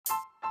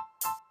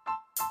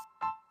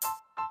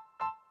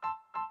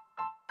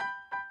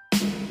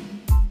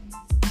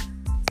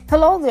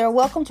Hello there,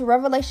 welcome to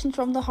Revelations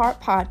from the Heart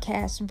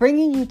podcast,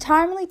 bringing you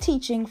timely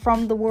teaching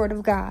from the Word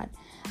of God.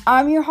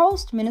 I'm your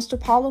host, Minister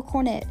Paula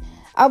Cornett.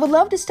 I would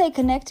love to stay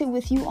connected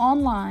with you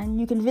online.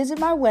 You can visit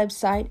my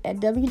website at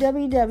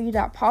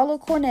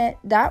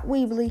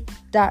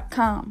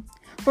www.paulacornett.weebly.com.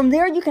 From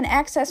there, you can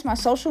access my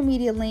social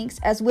media links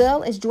as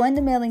well as join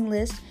the mailing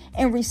list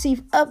and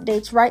receive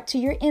updates right to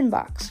your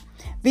inbox.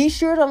 Be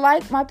sure to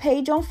like my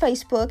page on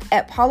Facebook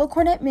at Paula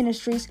Cornett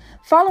Ministries,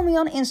 follow me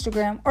on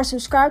Instagram, or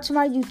subscribe to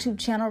my YouTube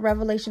channel,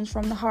 Revelations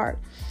from the Heart.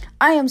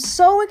 I am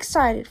so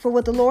excited for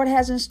what the Lord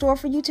has in store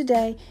for you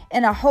today,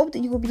 and I hope that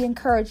you will be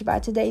encouraged by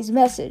today's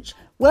message.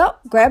 Well,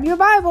 grab your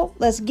Bible.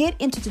 Let's get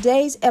into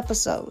today's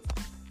episode.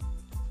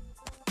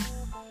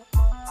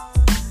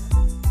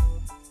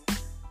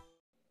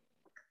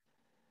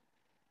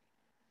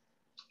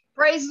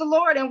 Praise the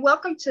Lord and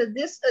welcome to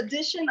this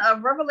edition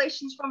of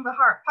Revelations from the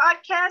Heart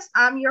podcast.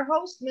 I'm your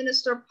host,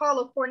 Minister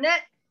Paula Cornett.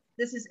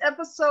 This is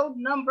episode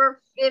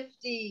number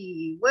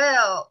 50.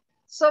 Well,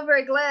 so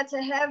very glad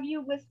to have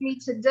you with me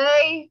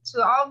today.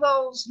 To all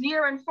those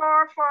near and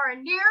far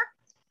and near,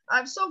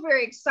 I'm so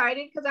very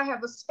excited because I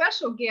have a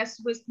special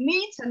guest with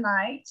me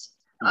tonight.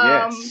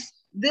 Yes.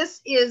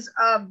 This is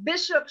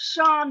Bishop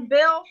Sean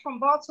Bell from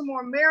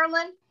Baltimore,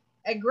 Maryland,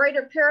 at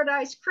Greater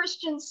Paradise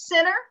Christian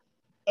Center.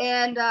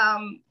 And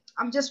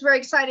I'm just very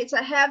excited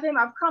to have him.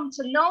 I've come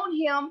to know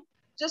him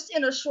just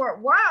in a short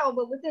while,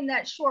 but within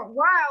that short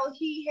while,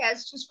 he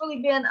has just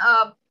really been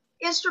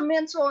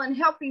instrumental in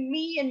helping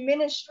me in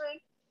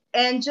ministry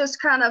and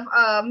just kind of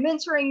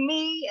mentoring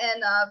me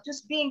and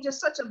just being just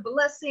such a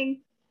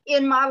blessing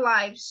in my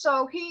life.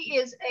 So he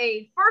is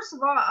first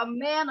of all, a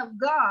man of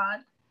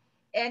God,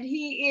 and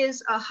he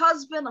is a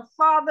husband, a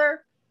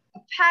father, a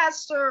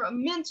pastor, a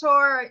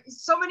mentor,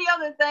 so many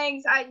other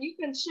things you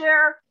can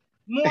share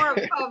more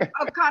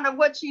of kind of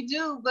what you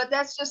do, but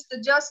that's just the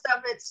gist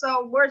of it.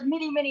 So wears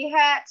many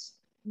hats,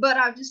 but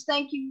I just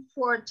thank you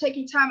for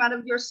taking time out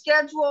of your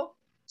schedule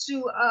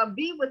to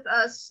be with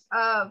us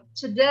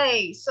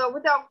today. So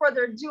without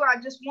further ado, I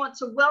just want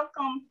to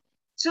welcome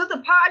to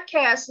the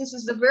podcast. This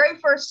is the very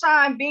first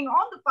time being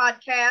on the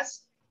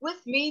podcast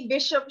with me,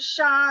 Bishop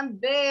Sean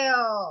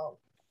Bell.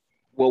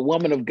 Well,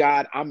 woman of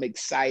God, I'm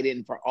excited.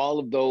 And for all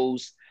of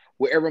those,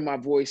 wherever my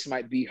voice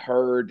might be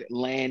heard,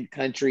 land,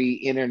 country,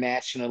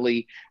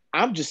 internationally,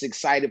 I'm just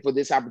excited for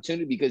this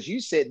opportunity because you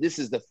said this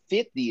is the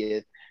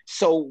 50th.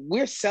 So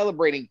we're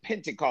celebrating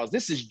Pentecost.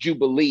 This is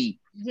Jubilee.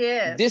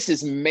 Yes. This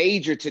is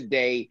major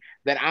today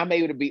that I'm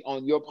able to be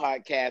on your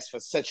podcast for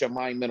such a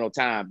monumental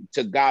time.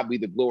 To God be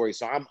the glory.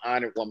 So I'm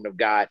honored, woman of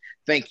God.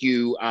 Thank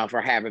you for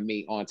having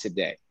me on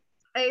today.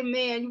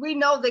 Amen. We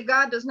know that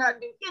God does not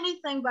do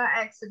anything by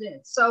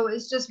accident. So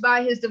it's just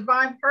by his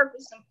divine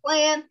purpose and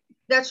plan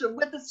that you're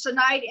with us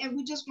tonight. And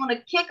we just want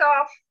to kick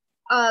off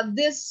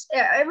this.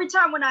 Every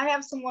time when I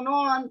have someone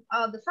on,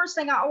 the first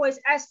thing I always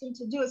ask them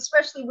to do,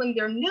 especially when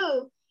they're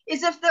new,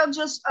 is if they'll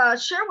just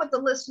share with the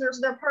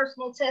listeners their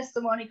personal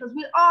testimony, because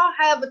we all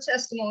have a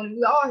testimony.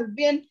 We all have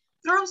been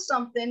through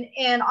something,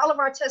 and all of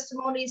our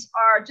testimonies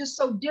are just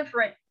so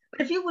different.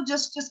 But if you would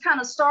just kind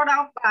of start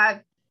off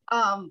by,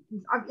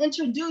 I've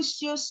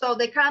introduced you, so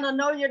they kind of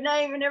know your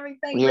name and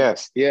everything.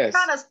 Yes.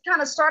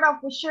 Kind of start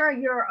off with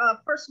sharing your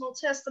personal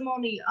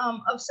testimony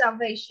of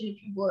salvation,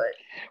 if you would.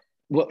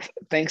 Well,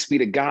 thanks be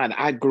to God.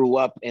 I grew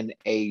up in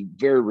a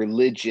very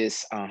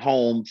religious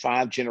home,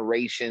 5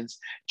 generations,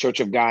 Church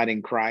of God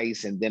in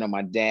Christ. And then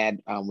my dad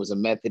was a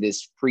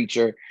Methodist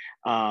preacher.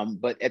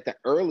 But at the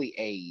early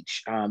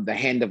age, the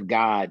hand of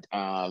God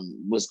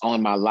was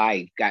on my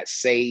life, got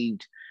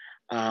saved.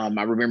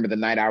 I remember the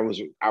night I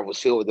was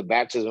filled with the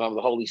baptism of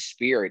the Holy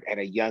Spirit at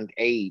a young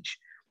age.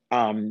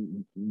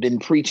 Been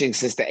preaching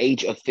since the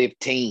age of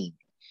 15.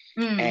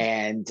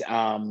 And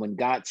when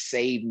God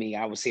saved me,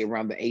 I would say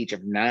around the age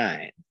of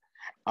 9,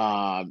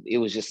 it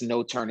was just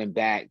no turning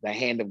back. The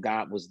hand of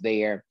God was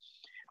there.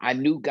 I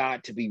knew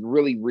God to be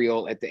really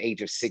real at the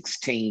age of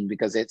 16,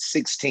 because at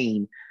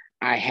 16,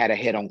 I had a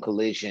head-on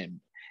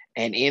collision.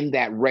 And in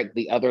that wreck,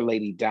 the other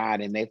lady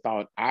died, and they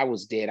thought I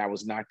was dead. I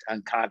was knocked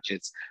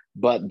unconscious,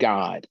 but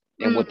God.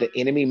 And what the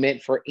enemy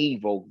meant for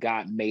evil,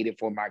 God made it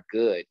for my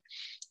good.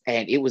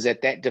 And it was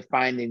at that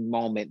defining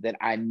moment that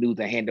I knew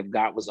the hand of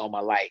God was on my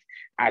life.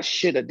 I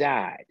should have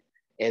died,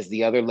 as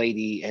the other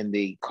lady in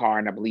the car,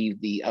 and I believe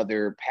the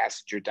other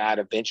passenger died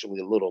eventually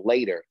a little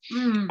later.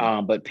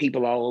 But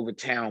people all over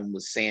town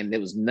was saying there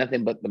was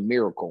nothing but the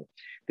miracle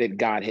that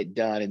God had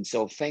done. And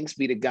so thanks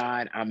be to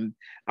God, I'm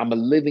a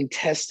living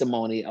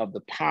testimony of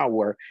the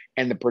power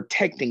and the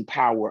protecting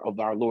power of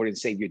our Lord and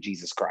Savior,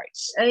 Jesus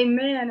Christ.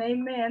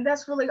 Amen.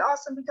 That's really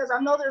awesome, because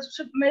I know there's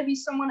maybe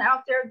someone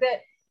out there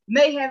that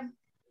may have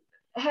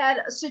had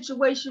a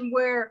situation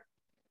where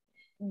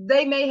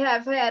they may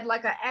have had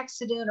like an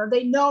accident, or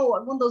they know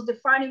one of those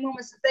defining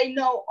moments that they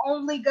know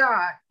only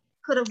God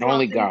could have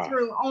brought them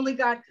through. Only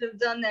God could have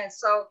done that.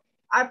 So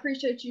I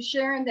appreciate you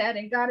sharing that.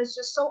 And God is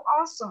just so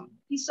awesome.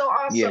 He's so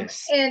awesome.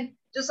 Yes. And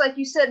just like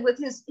you said, with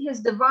his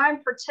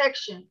divine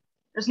protection,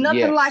 there's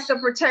nothing like the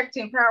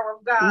protecting power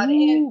of God. Ooh.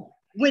 And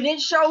when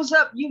it shows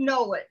up, you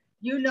know it.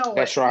 You know it.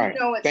 That's right. You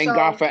know it. Thank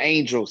God So for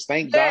angels.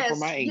 Thank God for yes,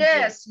 my angels.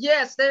 yes,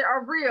 yes, they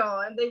are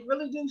real and they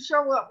really do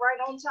show up right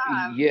on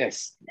time.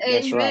 Yes,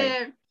 that's right.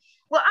 Amen.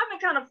 Well, I've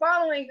been kind of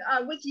following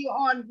with you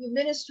on your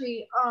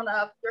ministry on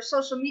your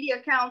social media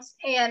accounts,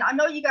 and I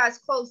know you guys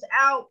closed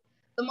out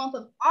the month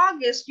of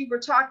August. You were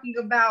talking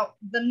about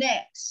the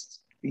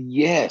next,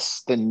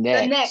 Yes, the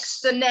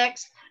next. the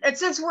next. And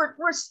since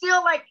we're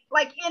still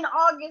like in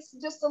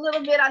August, just a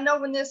little bit. I know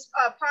when this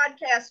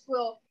podcast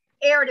will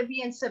air to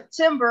be in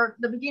September,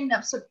 the beginning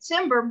of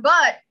September,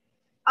 but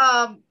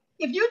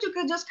if you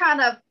could just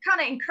kind of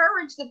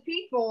encourage the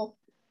people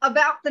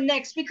about the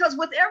next, because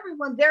with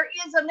everyone there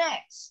is a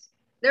next.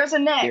 There's a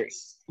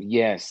next.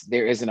 Yes,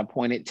 there is an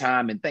appointed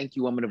time. And thank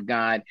you, woman of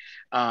God.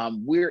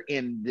 We're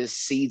in this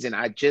season.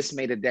 I just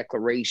made a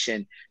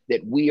declaration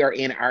that we are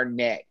in our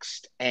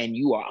next, and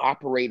you are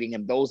operating.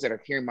 And those that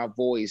are hearing my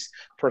voice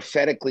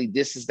prophetically,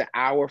 this is the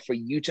hour for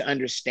you to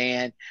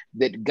understand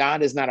that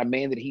God is not a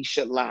man that he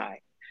should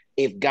lie.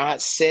 If God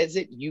says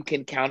it, you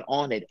can count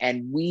on it.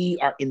 And we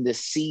are in the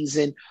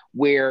season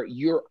where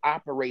you're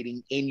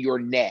operating in your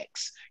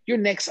next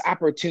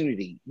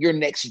opportunity, your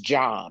next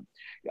job,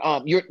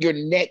 your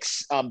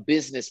next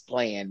business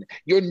plan,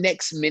 your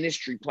next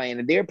ministry plan.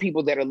 And there are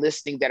people that are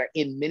listening that are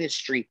in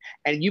ministry,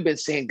 and you've been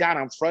saying, God,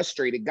 I'm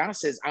frustrated. God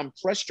says, I'm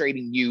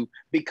frustrating you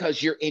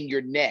because you're in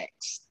your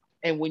next.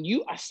 And when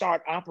you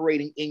start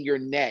operating in your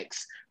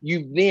next,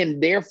 you then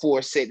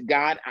therefore said,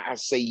 God, I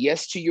say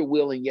yes to your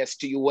will and yes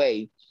to your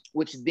way,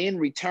 which then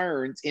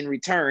in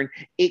return,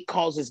 it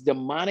causes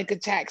demonic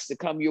attacks to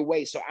come your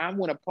way. So I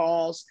want to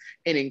pause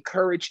and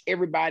encourage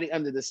everybody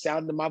under the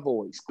sound of my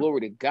voice.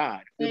 Glory to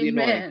God. Feel the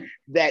anointing.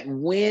 That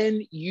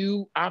when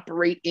you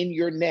operate in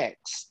your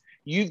next,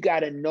 you've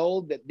got to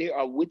know that there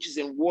are witches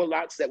and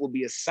warlocks that will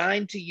be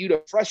assigned to you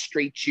to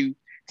frustrate you,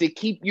 to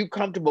keep you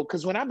comfortable.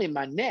 Because when I'm in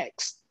my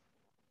next,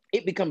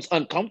 it becomes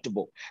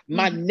uncomfortable.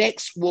 My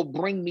next will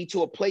bring me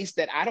to a place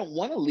that I don't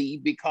want to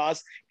leave,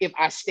 because if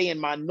I stay in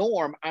my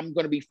norm, I'm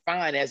going to be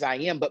fine as I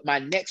am. But my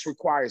next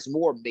requires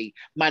more of me.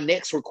 My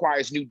next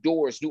requires new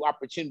doors, new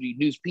opportunity,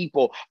 new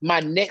people. My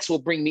next will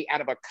bring me out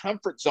of a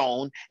comfort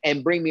zone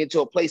and bring me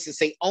into a place to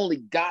say, only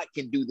God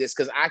can do this,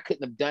 because I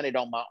couldn't have done it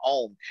on my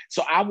own.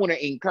 So I want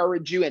to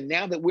encourage you. And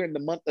now that we're in the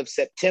month of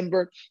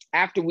September,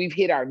 after we've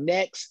hit our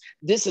next,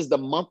 this is the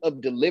month of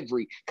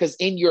delivery, because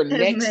in your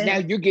next, now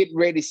you're getting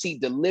ready to see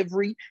delivery.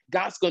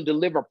 God's going to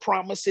deliver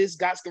promises.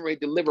 God's going to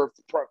deliver.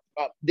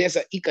 There's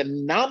an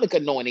economic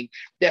anointing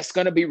that's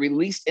going to be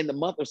released in the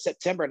month of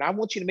September. And I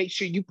want you to make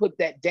sure you put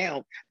that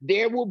down.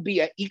 There will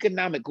be an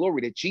economic,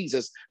 glory to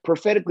Jesus,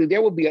 prophetically,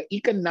 there will be an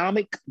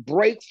economic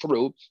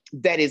breakthrough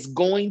that is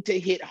going to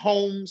hit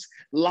homes,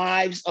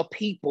 lives of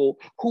people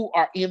who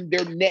are in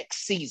their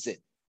next season.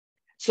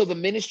 So the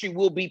ministry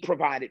will be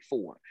provided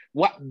for.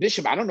 What,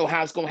 Bishop, I don't know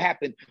how it's going to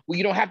happen. Well,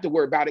 you don't have to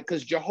worry about it,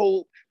 because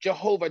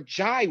Jehovah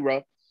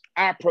Jireh,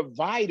 our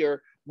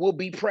provider, will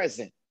be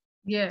present.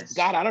 Yes.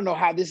 God, I don't know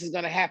how this is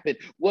going to happen.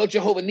 Well,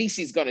 Jehovah Nissi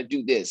is going to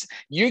do this.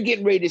 You're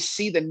getting ready to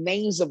see the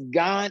names of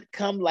God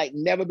come like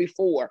never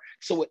before.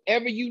 So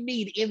whatever you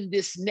need in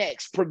this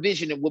next,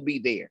 provision will be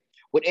there.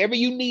 Whatever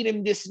you need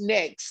in this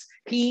next,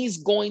 he's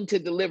going to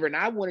deliver. And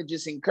I want to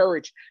just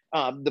encourage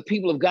the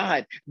people of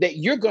God that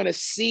you're going to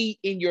see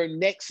in your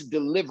next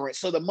deliverance.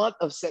 So the month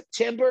of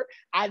September,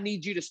 I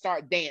need you to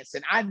start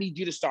dancing. I need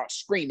you to start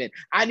screaming.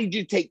 I need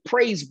you to take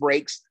praise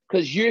breaks,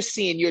 because you're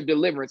seeing your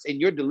deliverance, and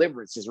your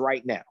deliverance is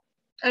right now.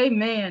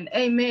 Amen.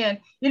 Amen.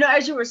 You know,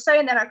 as you were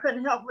saying that, I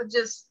couldn't help but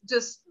just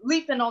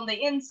leaping on the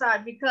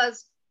inside,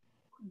 because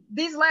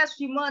these last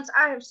few months,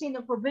 I have seen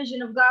the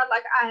provision of God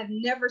like I have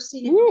never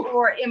seen it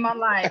before in my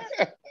life.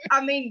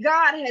 I mean,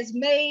 God has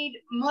made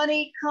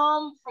money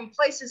come from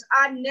places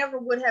I never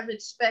would have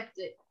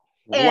expected.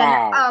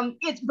 Wow.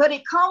 And but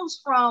it comes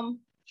from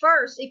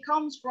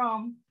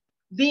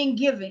being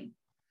giving,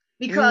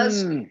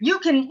 because you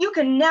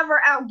can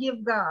never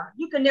outgive God.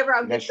 You can never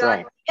outgive That's God.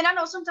 Right. And I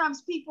know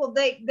sometimes people,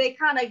 they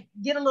kind of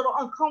get a little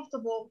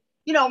uncomfortable,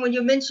 you know, when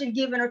you mention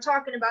giving or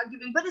talking about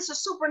giving, but it's a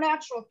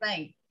supernatural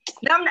thing.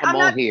 Now, I'm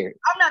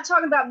not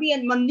talking about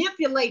being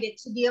manipulated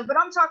to give, but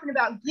I'm talking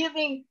about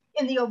giving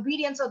in the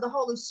obedience of the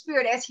Holy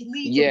Spirit as he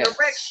leads and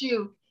directs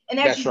you. And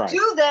as you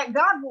do that,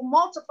 God will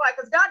multiply,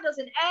 because God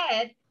doesn't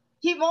add,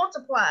 he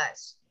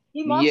multiplies.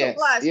 He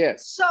multiplies.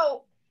 Yes.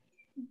 So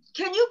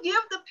can you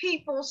give the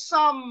people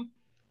some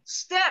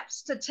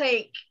steps to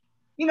take?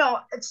 You know,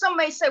 some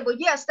may say, well,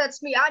 yes,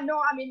 that's me. I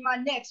know I'm in my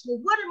next. Well,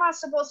 what am I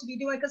supposed to be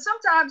doing? Because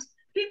sometimes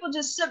people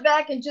just sit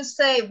back and just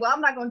say, well, I'm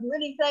not going to do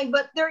anything.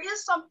 But there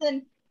is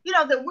something, you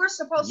know, that we're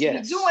supposed to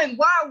be doing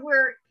while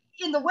we're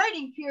in the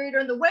waiting period or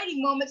in the waiting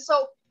moment.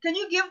 So can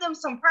you give them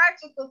some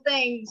practical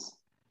things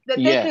that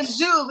they can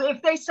do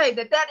if they say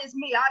that is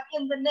me,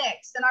 I'm in the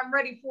next and I'm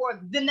ready for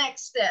the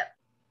next step?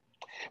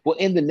 Well,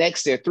 in the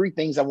next, there are three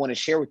things I want to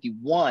share with you.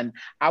 One,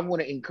 I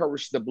want to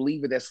encourage the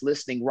believer that's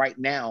listening right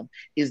now,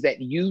 is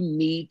that you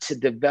need to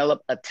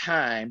develop a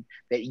time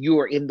that you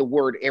are in the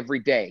word every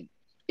day.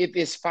 if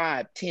it's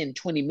 5, 10,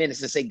 20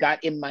 minutes, and say, God,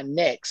 in my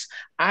next,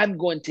 I'm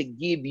going to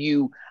give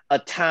you a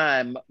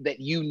time that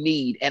you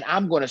need, and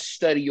I'm going to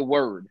study your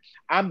word.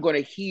 I'm going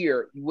to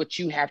hear what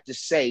you have to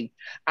say.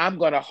 I'm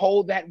going to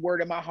hold that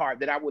word in my heart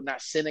that I would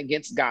not sin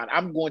against God.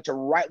 I'm going to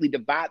rightly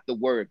divide the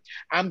word.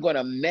 I'm going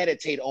to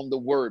meditate on the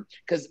word,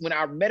 because when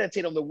I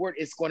meditate on the word,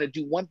 it's going to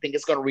do one thing.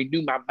 It's going to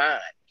renew my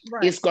mind.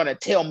 Right. It's going to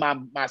tell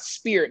my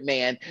spirit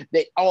man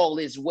that all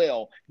is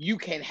well. You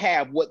can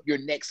have what your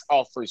next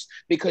offers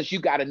because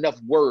you got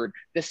enough word.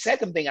 The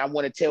second thing I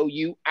want to tell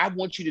you, I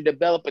want you to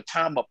develop a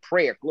time of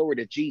prayer. Glory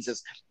to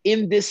Jesus.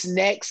 In this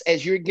next,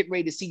 as you're getting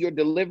ready to see your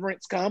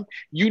deliverance come,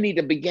 you need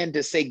to begin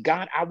to say,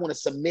 God, I want to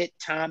submit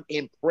time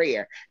in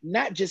prayer,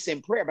 not just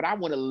in prayer, but I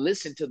want to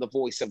listen to the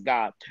voice of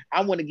God.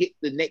 I want to get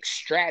the next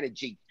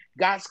strategy.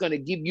 God's going to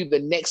give you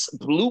the next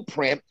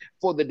blueprint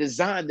for the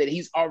design that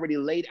he's already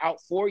laid out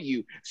for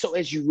you. So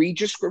as you read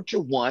your scripture,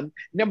 1,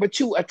 number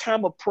 2, a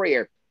time of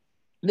prayer.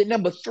 Then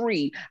number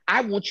 3, I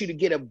want you to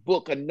get a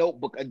book, a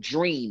notebook, a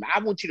dream.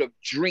 I want you to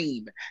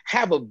dream,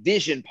 have a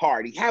vision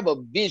party, have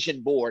a vision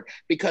board,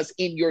 because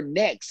in your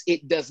next,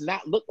 it does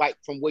not look like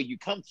from where you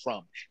come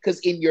from.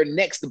 Because in your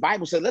next, the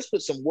Bible says, let's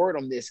put some word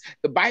on this.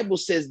 The Bible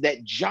says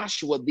that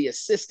Joshua, the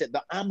assistant,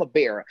 the armor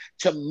bearer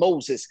to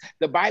Moses,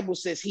 the Bible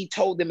says he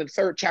told them in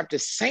the 3rd chapter,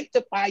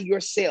 sanctify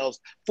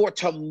yourselves, for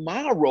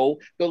tomorrow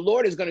the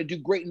Lord is going to do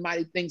great and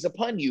mighty things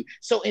upon you.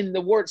 So in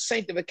the word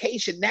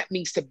sanctification, that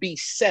means to be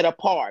set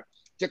apart,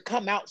 to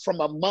come out from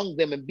among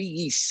them and be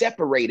ye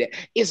separated.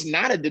 It's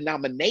not a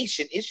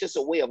denomination. It's just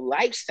a way of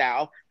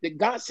lifestyle that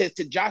God says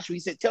to Joshua. He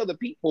said, tell the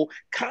people,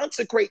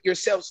 consecrate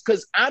yourselves,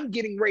 because I'm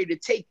getting ready to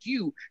take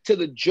you to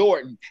the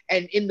Jordan.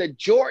 And in the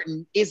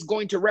Jordan is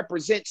going to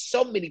represent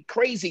so many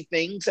crazy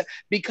things,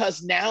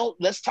 because now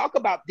let's talk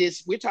about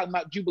this. We're talking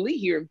about Jubilee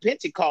here in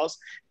Pentecost.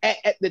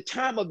 At the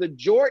time of the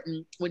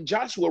Jordan, when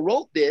Joshua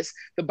wrote this,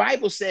 the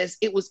Bible says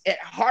it was at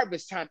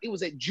harvest time. It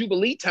was at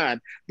Jubilee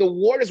time. The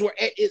waters were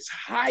at its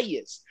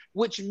highest,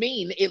 which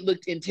means it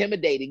looked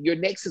intimidating. Your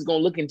next is going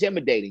to look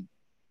intimidating.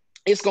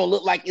 It's going to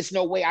look like it's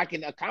no way I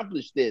can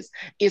accomplish this.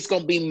 It's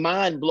going to be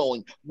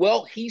mind-blowing.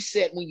 Well, he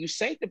said, when you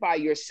sanctify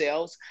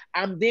yourselves,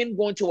 I'm then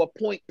going to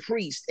appoint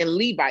priests and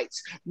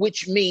Levites,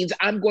 which means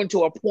I'm going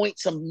to appoint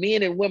some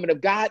men and women of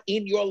God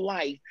in your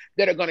life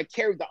that are going to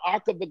carry the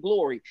ark of the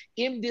glory.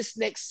 In this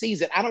next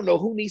season, I don't know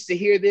who needs to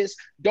hear this.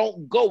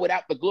 Don't go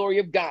without the glory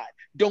of God.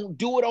 Don't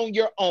do it on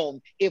your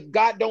own. If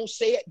God don't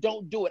say it,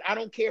 don't do it. I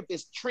don't care if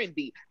it's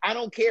trendy. I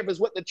don't care if it's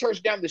what the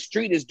church down the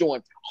street is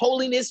doing.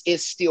 Holiness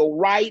is still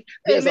right.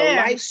 There's Amen.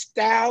 A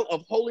lifestyle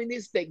of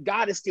holiness that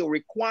God is still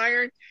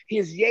requiring.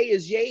 His yea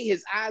is yea,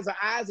 his eyes are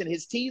eyes, and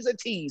his T's are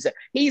T's.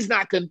 He's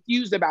not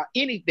confused about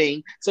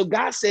anything. So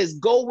God says,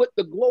 go with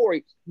the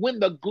glory. When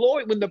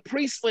the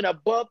priests went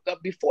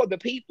before the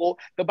people,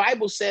 the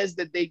Bible says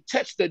that they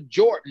touched the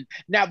Jordan.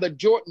 Now the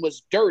Jordan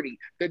was dirty.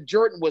 The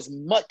Jordan was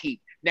mucky.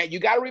 Now,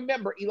 you got to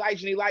remember,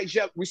 Elijah and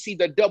Elijah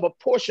received a double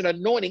portion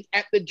anointing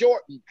at the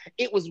Jordan.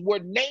 It was where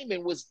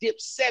Naaman was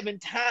dipped 7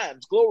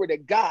 times, glory to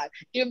God,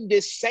 in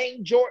this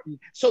same Jordan.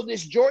 So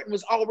this Jordan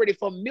was already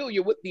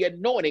familiar with the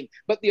anointing,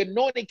 but the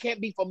anointing can't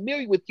be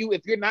familiar with you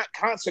if you're not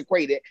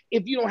consecrated,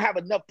 if you don't have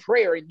enough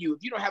prayer in you,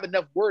 if you don't have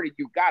enough word in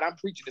you. God, I'm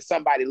preaching to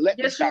somebody. Let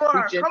me stop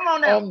preaching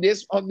on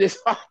this.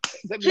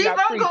 Keep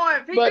on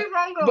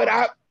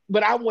going.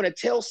 But I want to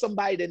tell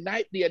somebody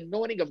tonight, the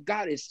anointing of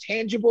God is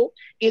tangible.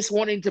 It's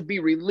wanting to be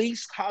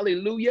released.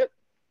 Hallelujah.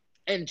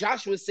 And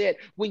Joshua said,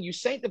 when you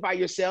sanctify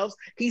yourselves,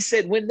 he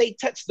said, when they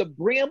touched the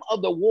brim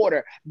of the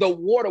water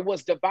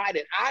was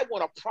divided. I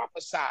want to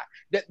prophesy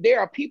that there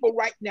are people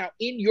right now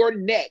in your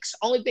necks.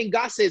 Only thing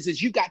God says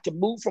is you got to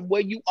move from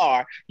where you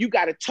are. You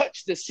got to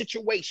touch the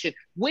situation.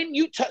 When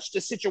you touch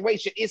the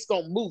situation, it's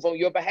going to move on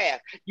your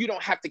behalf. You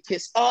don't have to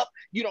kiss up.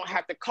 You don't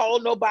have to call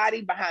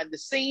nobody behind the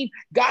scene.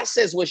 God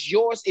says what's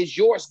yours is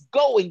yours.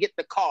 Go and get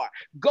the car.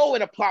 Go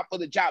and apply for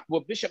the job.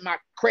 Well, Bishop, my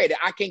credit,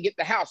 I can't get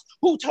the house.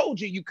 Who told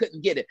you you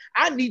couldn't get it?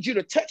 I need you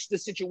to touch the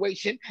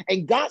situation.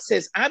 And God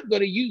says, I'm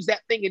going to use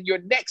that thing in your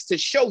next to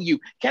show you.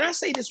 Can I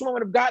say this,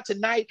 woman of God,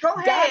 tonight?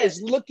 God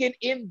is looking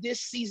in this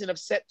season of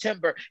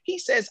September. He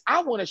says,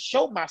 I want to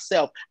show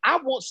myself. I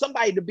want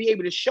somebody to be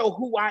able to show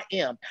who I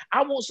am.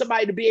 I want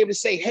somebody to be able to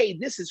say, hey,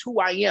 this is who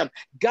I am.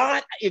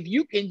 God, if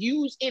you can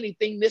use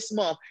anything this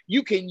month,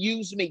 you can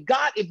use me.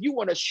 God, if you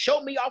want to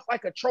show me off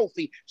like a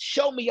trophy,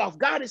 show me off.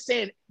 God is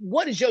saying,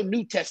 what is your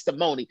new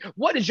testimony?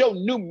 What is your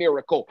new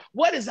miracle?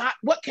 What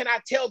can I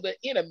tell the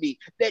enemy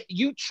that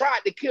you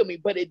tried to kill me,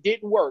 but it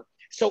didn't work?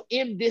 So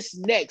in this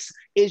next,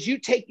 as you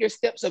take your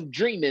steps of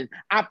dreaming,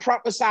 I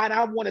prophesy, and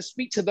I want to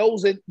speak to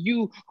those of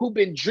you who've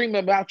been dreaming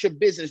about your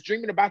business,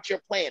 dreaming about your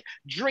plan.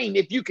 Dream.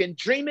 If you can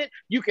dream it,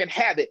 you can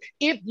have it.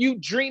 If you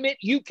dream it,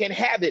 you can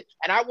have it.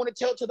 And I want to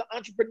tell to the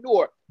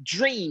entrepreneur,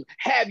 dream,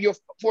 have your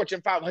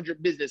Fortune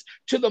 500 business.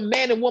 To the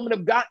man and woman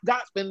of God,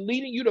 God's been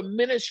leading you to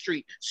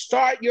ministry.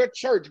 Start your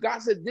church.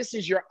 God said, this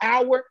is your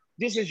hour.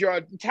 This is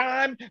your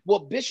time. Well,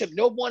 Bishop,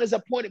 no one has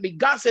appointed me.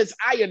 God says,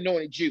 I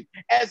anointed you.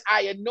 As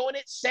I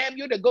anointed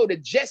Samuel to go to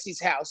Jesse's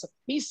house,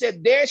 he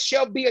said, there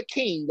shall be a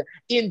king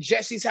in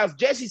Jesse's house.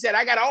 Jesse said,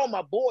 I got all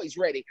my boys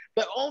ready.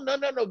 But oh, no,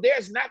 no, no,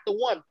 there's not the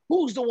one.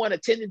 Who's the one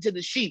attending to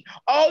the sheep?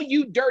 All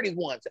you dirty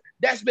ones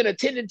that's been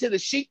attending to the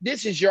sheep,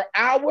 this is your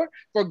hour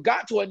for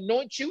God to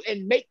anoint you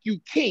and make you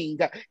king.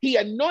 He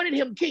anointed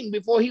him king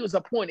before he was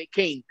appointed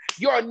king.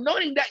 Your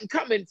anointing doesn't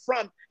come in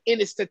from,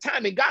 and it's the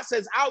time. And God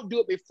says, I'll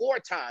do it before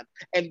time.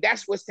 And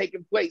that's what's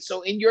taking place.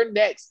 So in your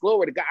next,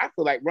 glory to God, I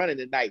feel like running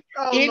tonight.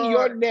 Oh, in Lord.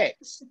 your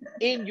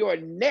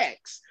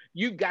next,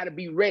 you got to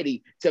be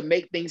ready to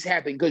make things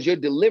happen because your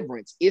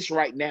deliverance is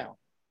right now.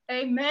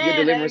 Amen. Your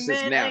deliverance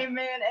amen, is now.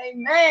 Amen.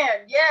 Amen.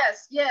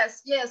 Yes,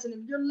 yes, yes. And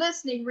if you're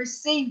listening,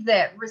 receive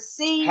that.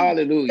 Receive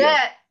Hallelujah.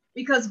 that.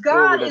 Because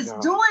God is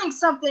doing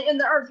something in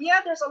the earth. Yeah,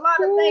 there's a lot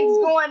of things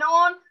going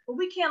on, but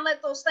we can't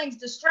let those things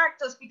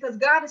distract us because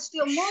God is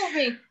still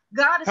moving.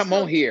 God is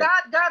still here.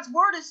 God's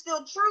word is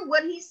still true.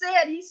 What he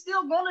said, he's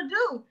still going to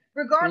do,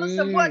 regardless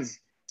of what's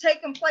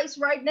taking place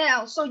right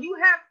now. So you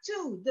have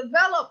to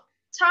develop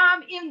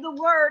time in the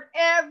word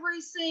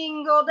every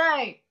single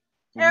day.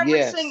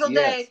 Every single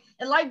day.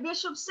 And like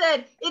Bishop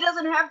said, it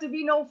doesn't have to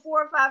be no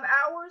 4 or 5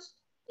 hours.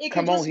 It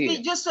can just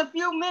be just a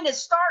few minutes.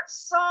 Start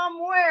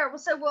somewhere. We'll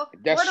say, well,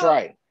 that's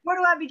right. Where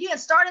do I begin?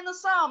 Start in the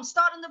Psalms,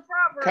 start in the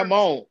Proverbs. Come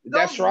on.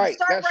 That's right.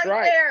 Start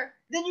right there.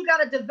 Then you got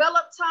to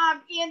develop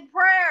time in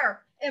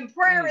prayer. And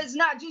prayer is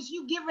not just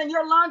you giving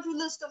your laundry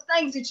list of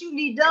things that you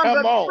need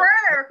done,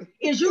 prayer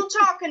is you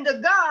talking to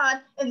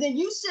God and then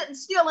you sitting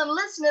still and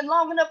listening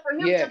long enough for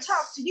him to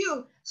talk to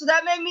you. So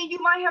that may mean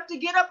you might have to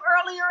get up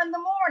earlier in the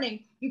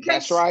morning. You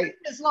can't sleep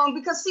as long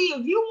because see,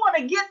 if you want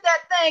to get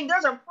that thing,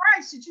 there's a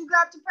price that you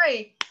got to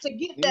pay to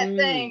get that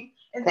thing.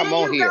 And then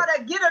you got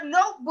to get a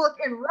notebook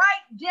and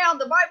write down.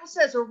 The Bible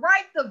says,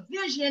 write the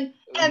vision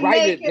and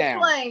make it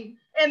plain.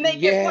 And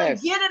make it plain.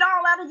 Get it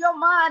all out of your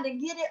mind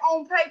and get it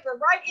on paper.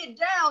 Write it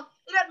down.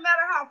 It doesn't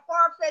matter how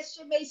far-fetched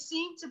it may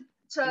seem to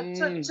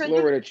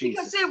you. You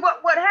can see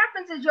what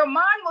happens is your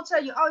mind will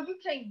tell you, oh, you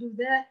can't do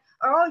that.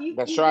 Or, oh, you.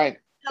 That's right.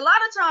 A lot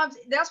of times,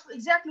 that's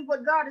exactly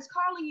what God is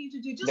calling you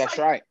to do. Just that's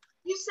right.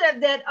 You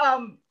said that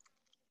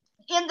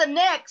in the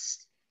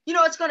next,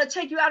 it's going to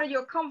take you out of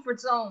your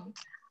comfort zone.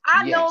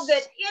 I know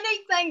that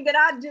anything that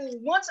I do,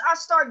 once I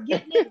start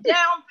getting it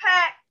down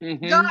pat,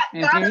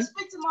 God will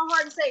speak to my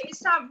heart and say,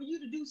 it's time for you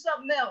to do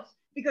something else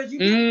because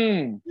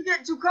you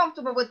get too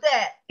comfortable with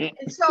that.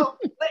 And so,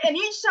 and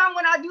each time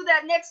when I do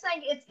that next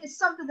thing, it's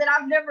something that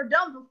I've never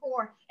done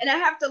before. And I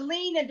have to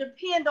lean and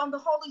depend on the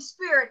Holy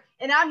Spirit.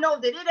 And I know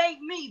that it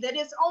ain't me, that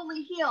it's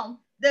only him.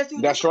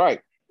 That's right.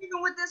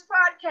 Even with this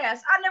podcast,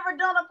 I never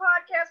done a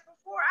podcast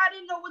before. I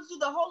didn't know what to do.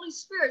 The Holy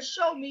Spirit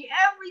showed me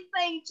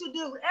everything to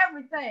do,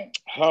 everything.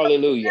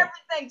 Hallelujah.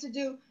 Everything to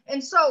do.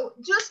 And so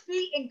just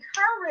be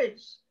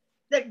encouraged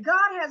that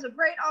God has a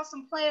great,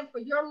 awesome plan for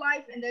your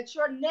life and that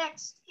your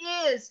next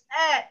is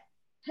at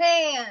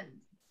hand.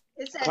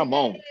 It's at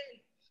hand.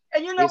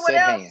 And you know what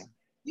else?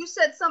 You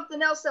said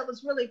something else that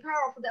was really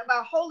powerful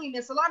about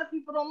holiness. A lot of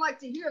people don't like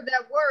to hear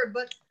that word,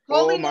 but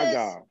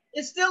holiness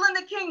is still in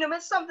the kingdom.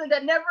 It's something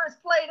that never is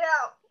played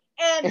out.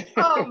 And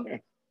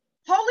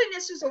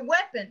holiness is a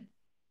weapon.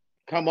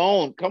 Come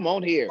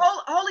on here.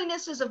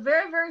 Holiness is a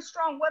very, very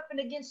strong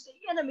weapon against the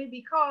enemy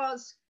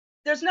because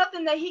there's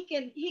nothing that he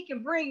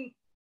can bring,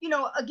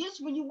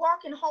 against when you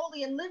walk in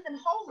holy and live in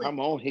holy. Come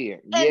on here.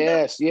 And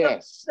yes.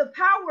 The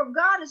power of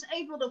God is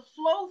able to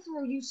flow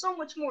through you so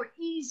much more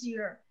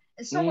easier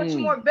and so much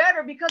more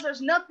better because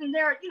there's nothing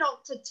there,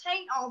 to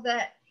taint all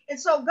that. And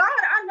so God,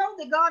 I know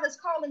that God is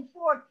calling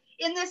forth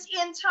in this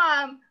end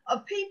time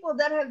of people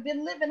that have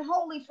been living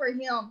holy for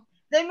him.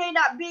 They may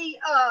not be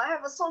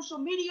have a social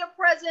media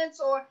presence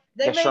or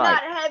they may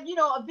not have,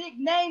 a big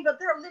name, but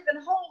they're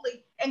living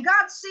holy. And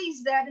God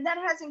sees that. And that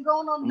hasn't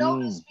gone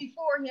unnoticed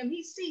before him.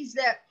 He sees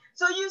that.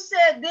 So you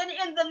said then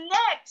in the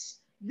next,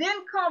 then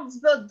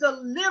comes the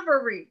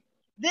delivery.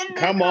 Then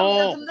comes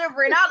the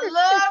delivery. And I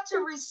love to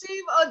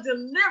receive a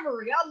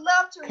delivery. I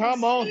love to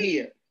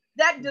receive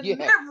that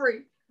delivery.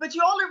 Yeah. But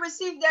you only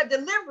receive that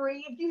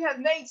delivery if you have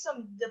made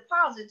some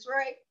deposits,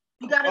 right?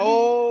 You gotta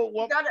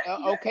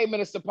okay,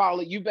 Minister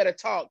Paula, you better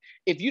talk.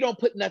 If you don't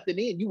put nothing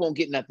in, you won't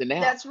get nothing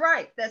out. That's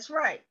right. That's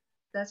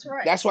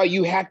why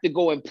you have to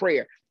go in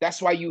prayer.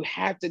 That's why you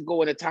have to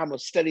go in a time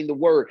of studying the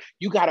word.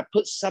 You got to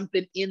put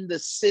something in the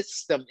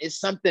system. It's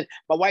something.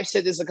 My wife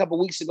said this a couple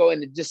of weeks ago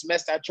and it just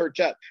messed our church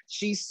up.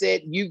 She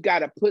said, you got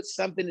to put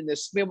something in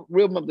the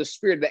realm of the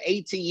spirit, the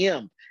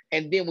ATM.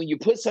 And then when you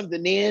put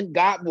something in,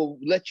 God will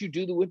let you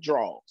do the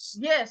withdrawals.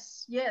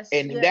 Yes.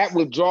 And that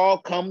withdrawal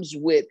comes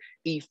with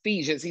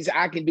Ephesians. He said,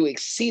 I can do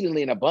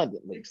exceedingly and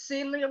abundantly.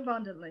 Exceedingly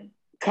abundantly.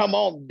 Come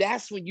on,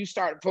 that's when you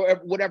start for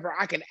whatever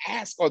I can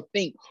ask or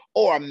think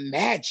or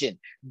imagine.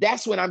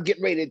 That's when I'm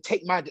getting ready to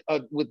take my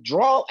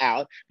withdrawal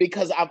out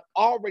because I've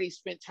already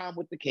spent time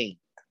with the King.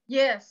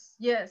 Yes.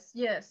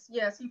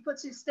 He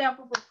puts his stamp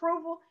of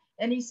approval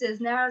and he says,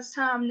 now it's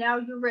time. Now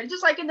you're ready.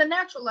 Just like in the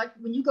natural, like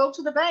when you go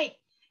to the bank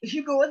If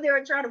you go in there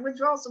and try to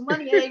withdraw some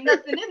money and ain't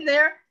nothing in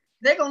there,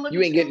 they're going to look at you.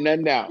 You ain't getting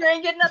nothing out. You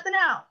ain't getting nothing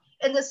out.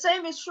 And the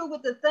same is true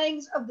with the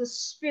things of the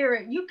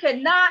Spirit. You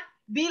cannot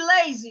be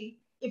lazy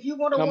if you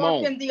want to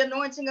walk in the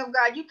anointing of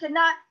God. You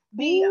cannot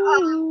be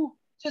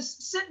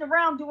just sitting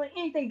around doing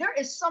anything. There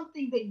is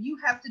something that you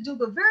have to do,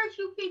 but very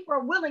few people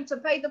are willing to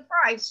pay the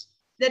price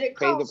that it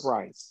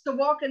costs to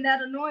walk in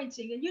that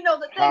anointing. And you know,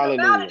 the thing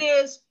about it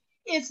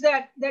is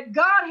that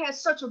God has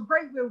such a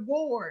great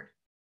reward.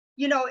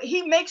 You know,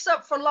 he makes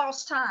up for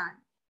lost time.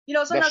 You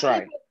know, sometimes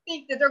people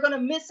think that they're going to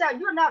miss out.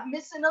 You're not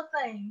missing a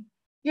thing.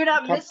 You're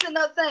not missing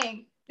a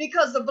thing,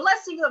 because the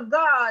blessing of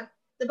God,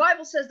 the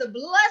Bible says, the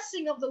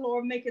blessing of the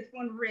Lord maketh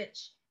one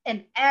rich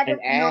and addeth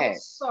no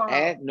sorrow.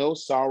 Add no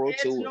sorrow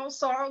to it. No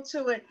sorrow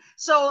to it.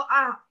 So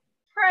I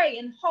pray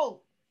and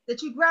hope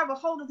that you grab a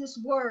hold of this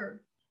word,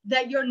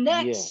 that your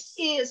next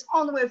is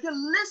on the way. If you're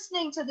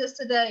listening to this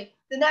today,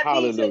 then that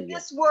means that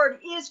this word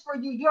is for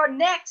you. Your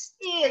next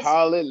is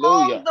on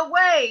the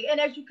way. And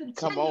as you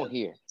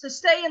continue to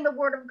stay in the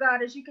word of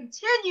God, as you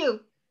continue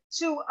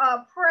to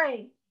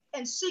pray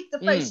and seek the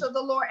face of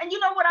the Lord. And you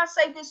know what, I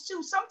say this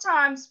too,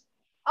 sometimes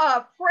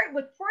pray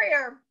with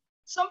prayer.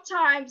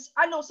 Sometimes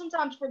I know,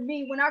 sometimes for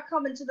me, when I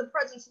come into the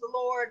presence of the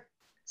Lord,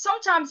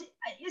 sometimes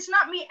it's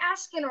not me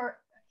asking or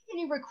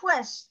any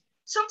requests.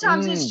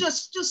 Sometimes it's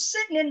just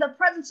sitting in the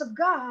presence of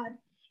God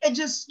and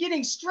just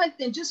getting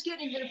strengthened, just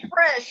getting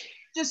refreshed,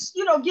 just,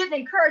 you know, getting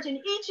encouraged. And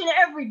each and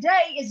every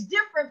day is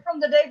different from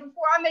the day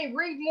before. I may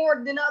read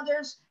more than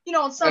others, you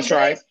know, on some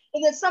days.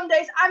 And then some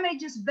days I may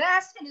just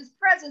bask in his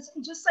presence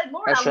and just say,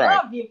 Lord, I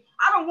love you.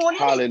 I don't want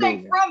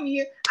anything from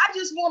you. I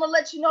just want to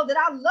let you know that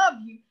I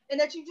love you and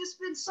that you've just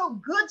been so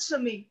good to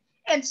me.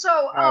 And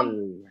so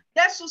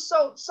that's just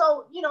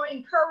so, you know,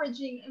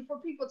 encouraging, and for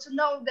people to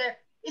know that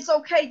it's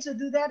okay to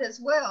do that as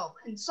well.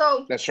 And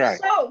so that's right.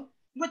 So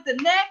with the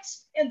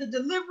next and the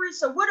delivery,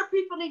 so what do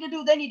people need to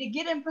do? They need to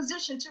get in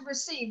position to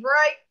receive,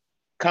 right?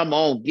 Come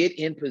on, get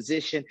in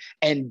position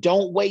and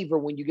don't waver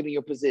when you get in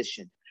your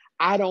position.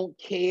 I don't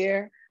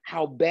care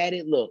how bad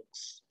it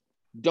looks.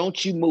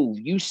 Don't you move.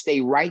 You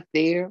stay right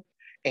there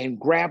and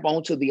grab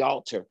onto the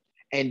altar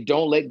and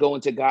don't let go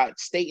until God.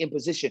 Stay in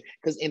position,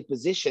 because in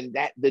position,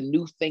 that the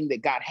new thing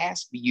that God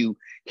has for you,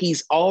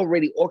 he's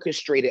already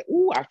orchestrated.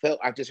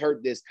 I just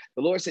heard this.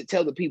 The Lord said,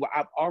 tell the people,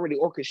 I've already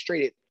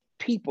orchestrated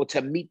people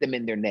to meet them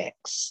in their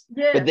next,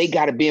 but they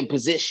got to be in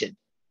position.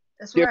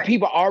 There are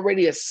people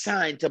already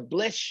assigned to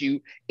bless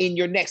you in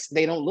your next.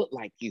 They don't look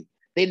like you.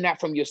 They're not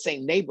from your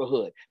same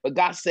neighborhood. But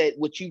God said,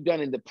 what you've done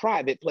in the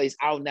private place,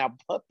 I'll now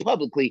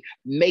publicly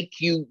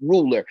make you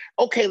ruler.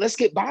 Okay, let's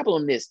get Bible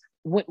on this.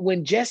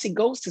 When Jesse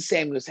goes to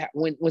Samuel's house,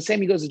 when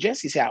Samuel goes to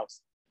Jesse's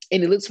house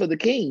and he looks for the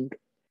king,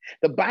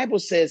 the Bible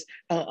says,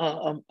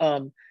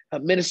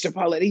 Minister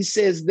Paulette, he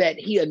says that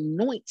he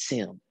anoints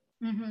him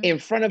in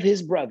front of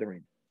his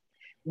brethren.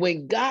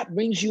 When God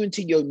brings you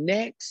into your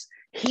next,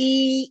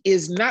 he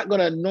is not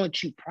going to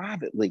anoint you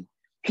privately.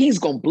 He's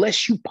going to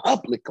bless you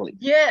publicly.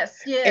 Yes.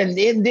 And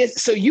then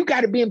so you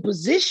got to be in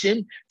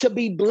position to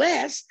be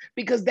blessed,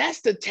 because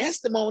that's the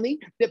testimony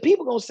that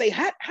people are going to say,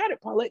 how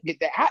did Paulette get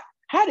that?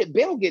 How did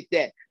Bell get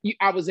that?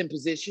 I was in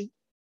position.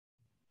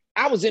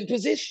 I was in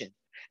position.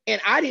 And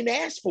I didn't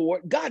ask for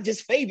it. God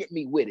just favored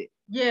me with it.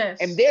 Yes.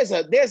 And there's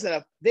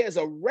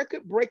a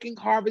record-breaking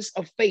harvest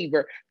of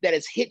favor that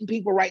is hitting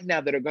people right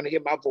now that are going to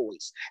hear my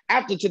voice.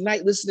 After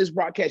tonight, listen to this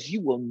broadcast,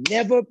 you will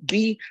never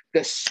be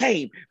the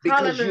same,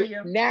 because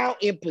you're now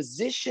in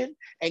position.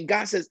 And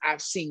God says,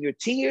 I've seen your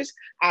tears.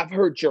 I've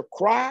heard your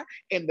cry.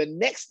 And the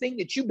next thing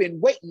that you've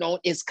been waiting on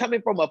is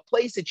coming from a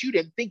place that you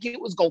didn't think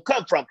it was going to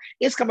come from.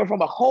 It's coming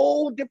from a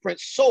whole different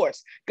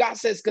source. God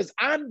says, because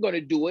I'm going to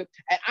do it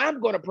and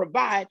I'm going to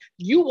provide.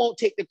 You won't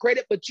take the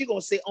credit, but you're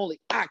going to say, only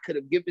I could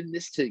have given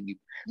this to you.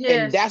 Yes.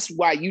 And that's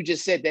why you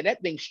just said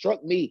that thing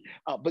struck me.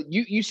 But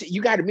you said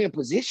you got to be in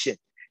position,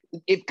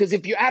 because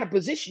if you're out of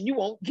position, you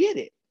won't get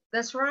it.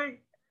 That's right.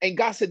 And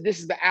God said, this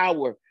is the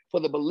hour for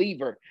the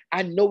believer.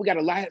 I know we got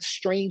a lot of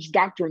strange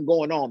doctrine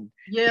going on.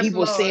 Yes,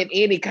 people are saying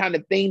any kind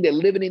of thing. They're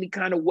living any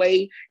kind of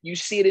way. You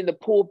see it in the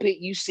pulpit.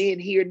 You see it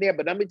here and there.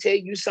 But let me tell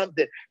you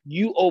something.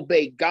 You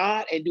obey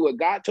God and do what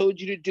God told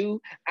you to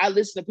do. I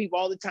listen to people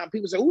all the time.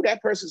 People say, oh,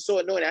 that person's so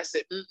annoying. I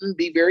said,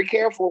 be very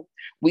careful.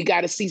 We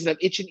got a season of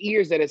itching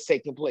ears that is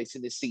taking place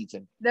in this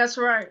season. That's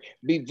right.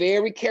 Be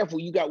very careful.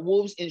 You got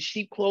wolves in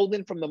sheep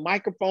clothing from the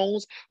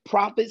microphones,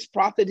 prophets,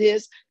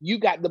 prophetess. You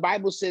got, the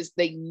Bible says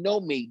they know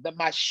me, that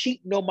my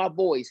sheep know my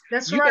voice.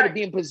 That's you right. got to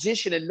be in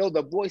position and know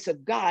the voice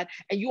of God,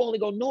 and you only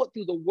gonna know it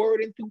through the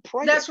word and through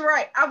prayer. That's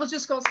right. I was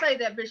just gonna say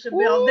that, Bishop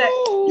Bill, that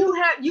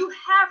you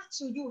have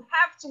to.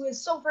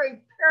 It's so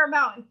very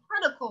paramount and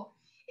critical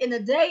in the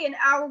day and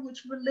hour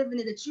which we're living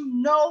in, that you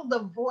know the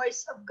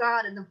voice of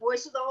God and the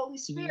voice of the Holy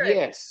Spirit.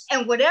 Yes.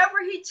 And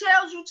whatever He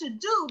tells you to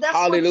do, that's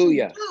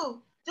Hallelujah. what you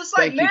do. Just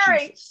like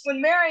Mary,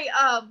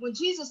 when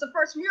Jesus, the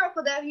first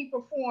miracle that He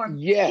performed,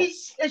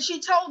 yes,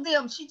 she told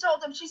them, she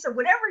said,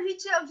 whatever He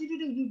tells you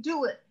to do, you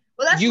do it.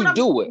 Well, that's you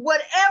do it.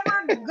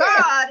 Whatever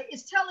God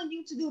is telling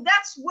you to do,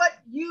 that's what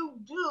you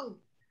do.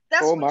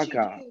 That's Oh what my you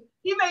God. do.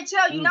 He may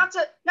tell you Mm.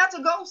 not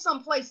to go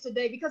someplace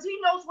today because he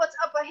knows what's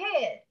up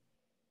ahead.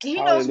 He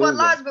knows what Hallelujah.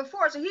 lies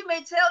before. So he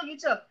may tell you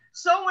to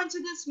sow into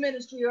this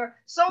ministry or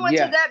sow into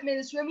Yeah. that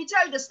ministry. Or he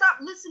tell you to stop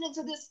listening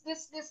to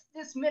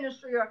this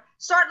ministry or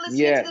start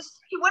listening to this.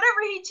 Yes.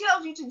 Whatever he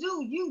tells you to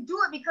do, you do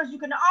it because you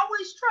can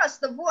always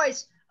trust the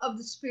voice of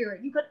the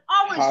Spirit. You can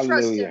always trust him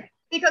Hallelujah.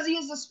 because he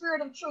is the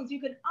Spirit of truth. You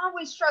can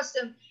always trust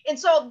him. And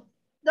so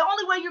the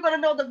only way you're going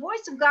to know the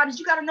voice of God is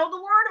you got to know the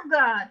word of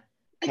God.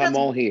 Come Because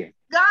on here.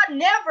 God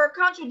never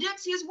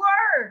contradicts his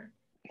word.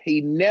 He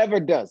never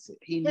does it.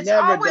 He It's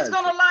never always does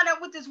going it. to line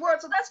up with his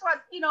word. So that's why,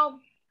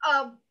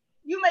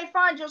 you may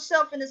find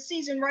yourself in a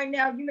season right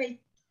now. You may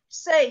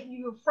say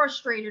you're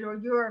frustrated or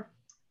you're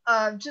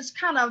just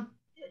kind of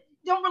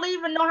don't really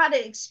even know how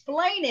to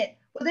explain it.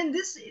 But then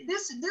this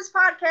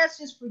podcast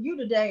is for you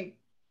today.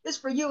 It's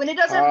for you. And it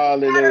doesn't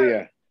matter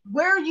Hallelujah.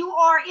 where you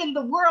are in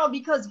the world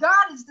because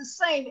God is the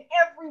same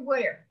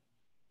everywhere.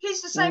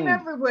 He's the same Mm.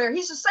 everywhere.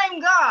 He's the same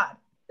God.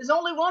 There's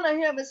only one of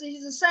him.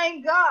 He's the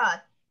same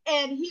God.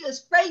 And he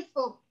is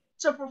faithful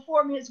to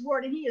perform his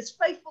word. And he is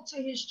faithful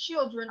to his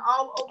children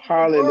all over the world.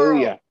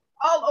 Hallelujah.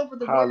 All over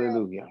the world.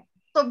 Hallelujah.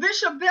 So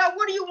Bishop Bell,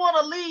 what do you want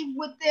to leave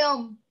with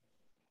them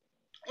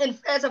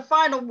as a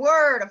final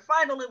word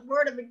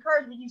of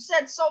encouragement? You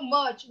said so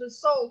much. It was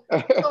so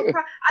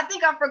I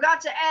think I forgot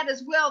to add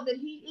as well that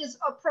he is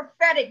a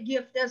prophetic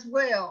gift as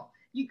well.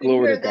 You can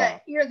Glory to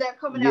God. hear that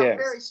coming out Yes.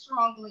 very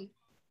strongly.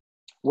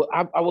 Well,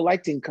 I would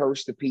like to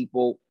encourage the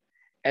people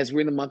as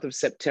we're in the month of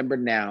September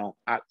now,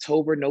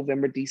 October,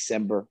 November,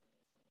 December,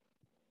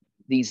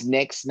 these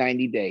next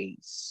 90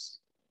 days,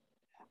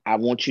 I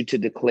want you to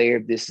declare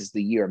this is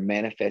the year of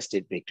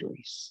manifested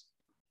victories.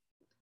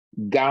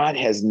 God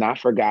has not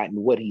forgotten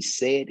what he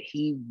said.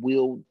 He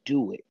will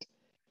do it.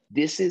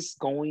 This is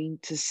going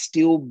to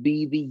still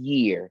be the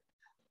year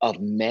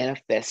of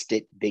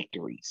manifested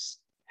victories.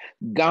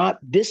 God,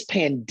 this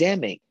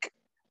pandemic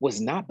was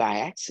not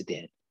by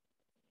accident.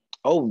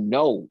 Oh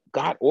no,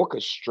 God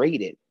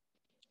orchestrated.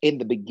 In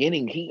the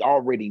beginning, he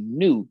already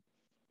knew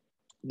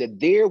that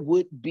there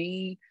would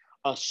be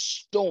a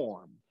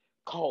storm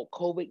called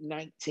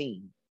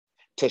COVID-19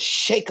 to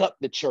shake up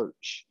the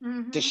church,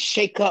 to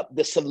shake up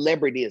the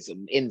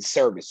celebrityism in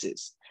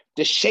services,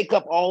 to shake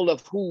up all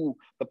of who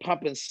the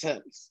pump and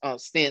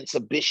stance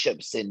of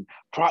bishops and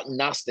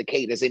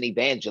prognosticators and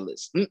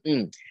evangelists.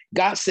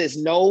 God says,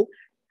 no,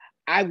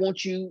 I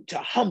want you to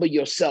humble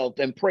yourself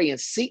and pray and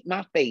seek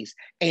my face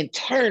and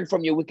turn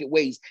from your wicked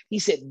ways. He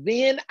said,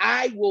 then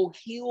I will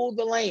heal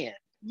the land.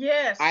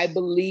 Yes. I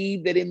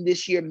believe that in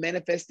this year,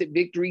 manifested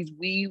victories,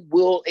 we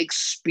will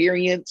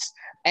experience,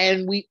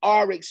 and we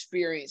are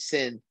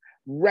experiencing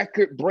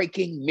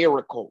record-breaking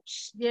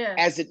miracles. Yes.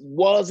 As it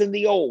was in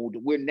the old,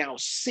 we're now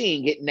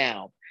seeing it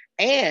now.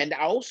 And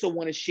I also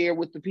want to share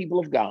with the people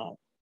of God,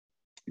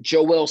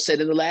 Joel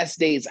said, in the last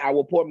days, I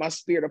will pour my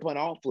spirit upon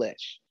all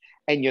flesh,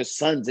 and your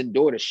sons and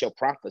daughters shall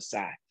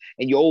prophesy,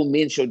 and your old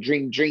men shall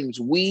dream dreams.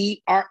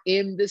 We are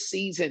in the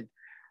season.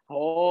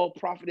 Oh,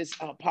 Prophetess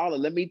Paula,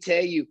 let me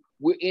tell you,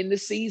 we're in the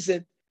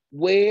season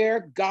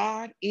where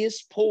God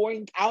is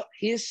pouring out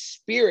his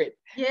spirit,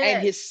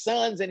 and his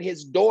sons and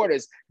his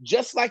daughters,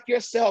 just like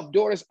yourself,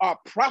 daughters are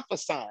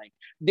prophesying.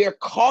 They're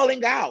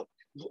calling out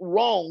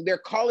wrong. They're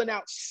calling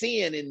out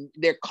sin, and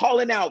they're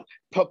calling out,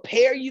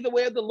 prepare you the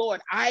way of the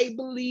Lord. I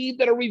believe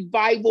that a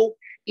revival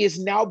is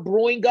now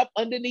brewing up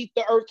underneath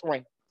the earth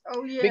ring.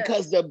 Oh, yes.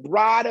 Because the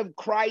bride of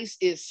Christ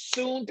is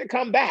soon to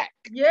come back.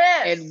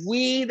 Yes. And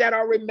we that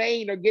are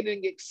remain are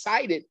getting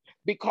excited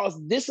because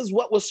this is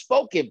what was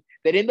spoken,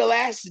 that in the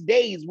last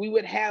days we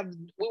would have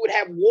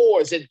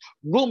wars and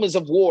rumors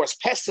of wars,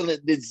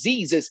 pestilent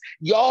diseases.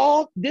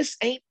 Y'all, this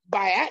ain't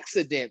by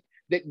accident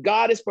that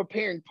God is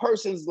preparing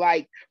persons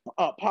like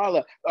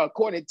Paula,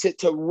 according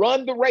to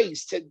run the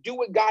race, to do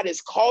what God has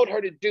called her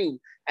to do.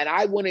 And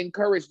I want to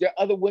encourage the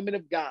other women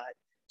of God.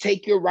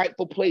 Take your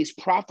rightful place,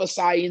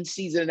 prophesy in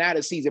season and out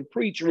of season,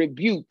 preach,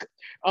 rebuke.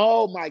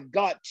 Oh my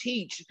God,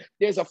 teach.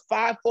 There's a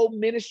fivefold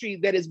ministry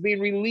that is being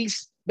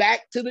released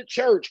back to the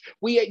church.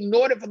 We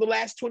ignored it for the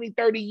last 20,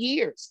 30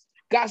 years.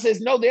 God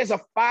says, no, there's a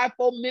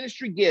fivefold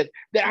ministry gift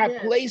that I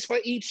place for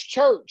each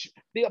church.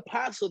 The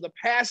apostle, the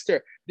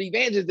pastor, the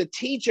evangelist, the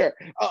teacher,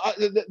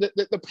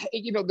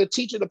 the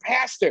teacher, the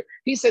pastor.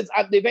 He says,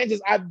 the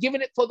evangelist, I've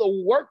given it for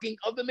the working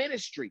of the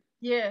ministry.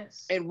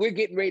 Yes. And we're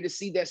getting ready to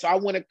see that. So I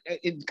want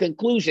to, in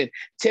conclusion,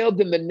 tell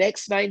them the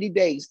next 90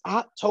 days,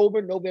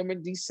 October, November,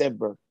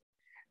 December,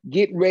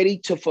 get ready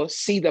to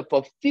see the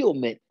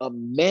fulfillment of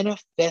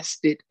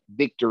manifested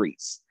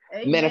victories.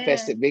 Amen.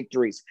 Manifested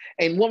victories.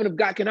 And woman of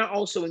God, can I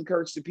also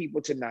encourage the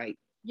people tonight?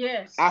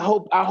 Yes. I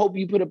hope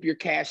you put up your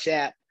Cash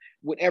App,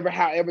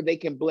 however they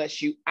can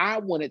bless you. I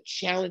want to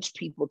challenge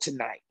people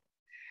tonight.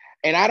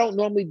 And I don't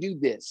normally do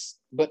this,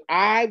 but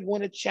I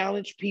want to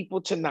challenge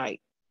people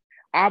tonight.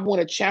 I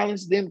want to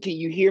challenge them. Can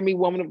you hear me,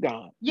 woman of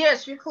God?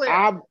 Yes, you're clear.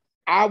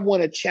 I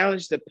want to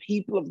challenge the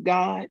people of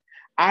God.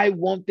 I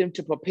want them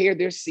to prepare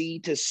their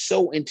seed to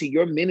sow into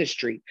your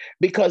ministry,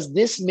 because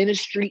this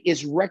ministry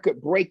is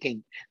record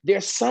breaking.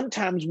 There's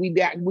sometimes we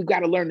got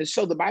to learn to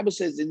sow. The Bible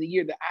says in the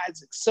year that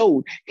Isaac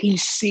sowed, he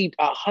received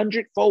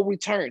 100-fold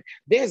return.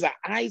 There's an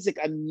Isaac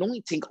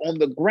anointing on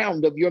the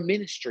ground of your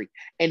ministry.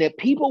 And if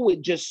people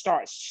would just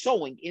start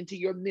sowing into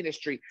your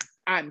ministry,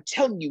 I'm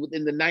telling you,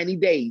 within the 90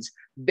 days,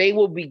 they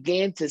will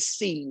begin to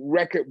see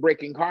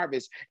record-breaking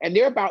harvest. And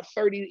there are about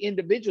 30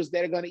 individuals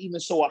that are going to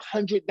even sow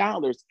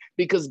 $100,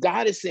 because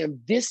God is saying,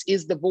 this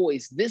is the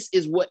voice. This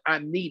is what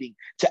I'm needing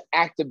to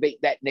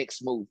activate that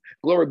next move.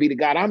 Glory be to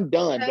God. I'm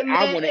done, but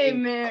I want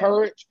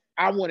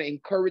to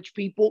encourage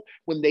people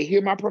when they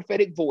hear my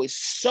prophetic voice,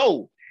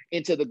 sow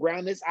into the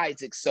ground as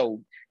Isaac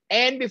sowed.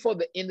 And before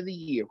the end of the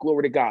year,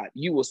 glory to God,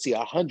 you will see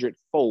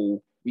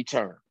 100-fold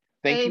return.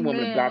 Thank you,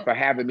 woman of God, for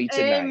having me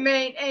tonight.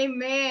 Amen.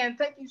 Amen.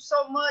 Thank you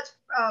so much,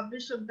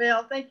 Bishop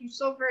Bell. Thank you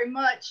so very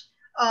much.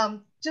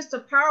 Just a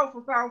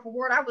powerful, powerful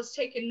word. I was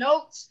taking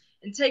notes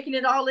and taking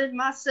it all in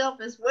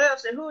myself as well.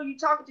 So who are you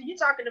talking to? You're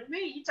talking to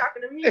me. You're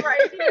talking to me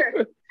right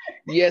here.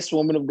 Yes,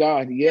 woman of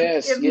God.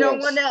 Yes. If no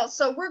one else.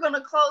 So we're going to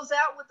close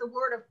out with a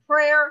word of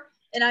prayer.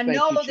 And I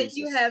know that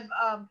you have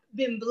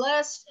been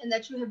blessed and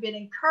that you have been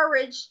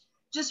encouraged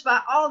just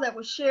by all that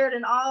was shared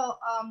and all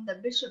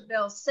that Bishop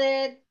Bell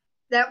said.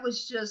 That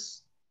was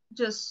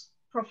just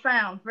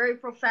profound, very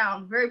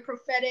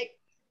prophetic,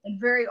 and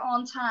very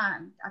on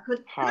time.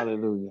 Couldn't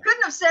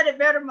have said it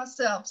better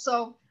myself.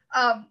 So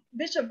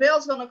Bishop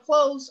Bell's going to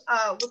close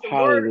with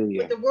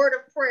the word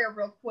of prayer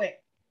real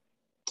quick.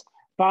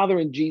 Father,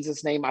 in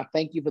Jesus' name, I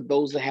thank you for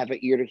those that have an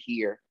ear to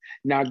hear.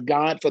 Now,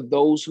 God, for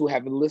those who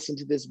have listened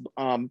to this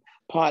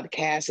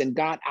podcast, and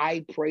God,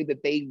 I pray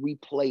that they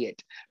replay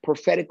it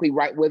prophetically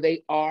right where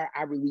they are.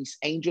 I release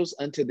angels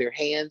unto their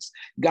hands.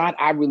 God,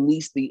 I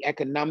release the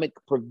economic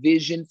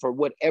provision for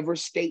whatever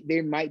state they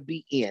might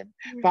be in.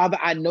 Father,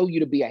 I know you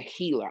to be a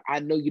healer.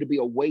 I know you to be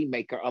a way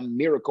maker, a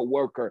miracle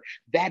worker.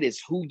 That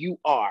is who you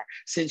are.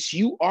 Since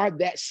you are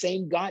that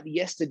same God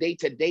yesterday,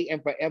 today,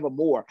 and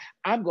forevermore,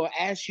 I'm going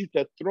to ask you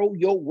to throw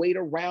your weight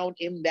around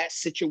in that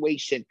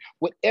situation.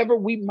 Whatever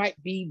we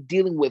might be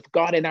dealing with,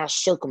 God, in our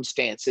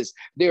circumstances,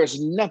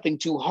 there's nothing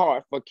too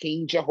hard for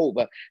King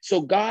Jehovah. So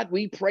God,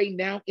 we pray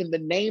now in the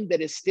name that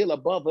is still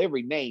above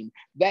every name.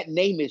 That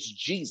name is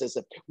Jesus.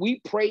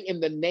 We pray in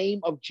the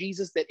name of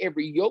Jesus that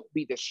every yoke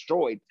be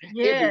destroyed,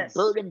 every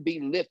burden be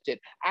lifted.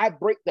 I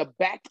break the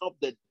back of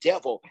the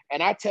devil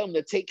and I tell him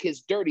to take his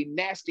dirty,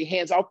 nasty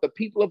hands off the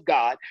people of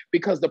God,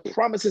 because the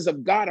promises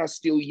of God are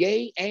still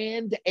yea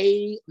and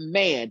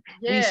amen.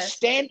 We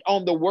stand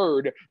on the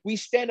word. We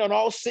stand on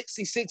all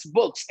 66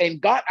 books.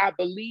 And God, I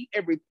believe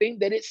everything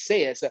that it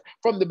says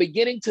from the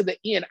beginning to the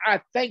end.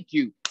 I thank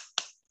you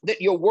that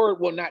your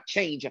word will not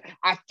change.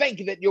 I thank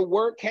you that your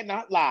word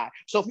cannot lie.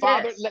 So,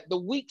 Father, let the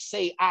weak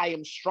say, I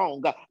am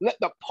strong. Let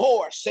the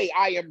poor say,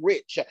 I am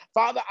rich.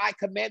 Father, I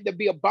command there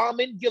be a balm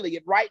in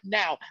Gilead right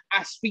now.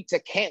 I speak to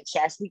cancer.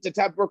 I speak to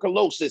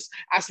tuberculosis.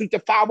 I speak to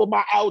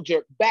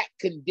fibromyalgia, back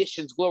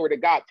conditions. Glory to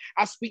God.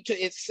 I speak to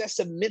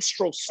excessive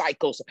menstrual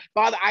cycles.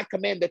 Father, I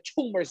command the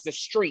tumors to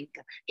shrink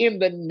in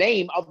the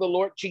name of the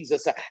Lord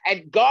Jesus.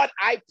 And God,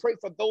 I pray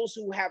for those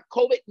who have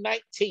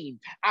COVID-19.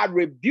 I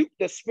rebuke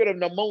the spirit of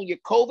pneumonia,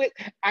 COVID.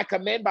 I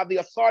command by the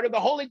authority of the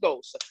Holy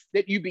Ghost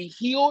that you be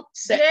healed,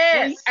 set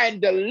free,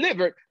 and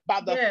delivered by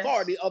the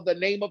authority of the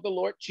name of the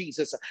Lord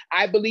Jesus.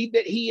 I believe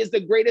that he is the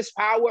greatest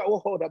power,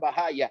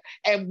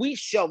 and we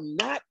shall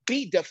not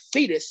be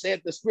defeated,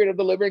 said the Spirit of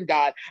the living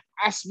God.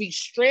 I speak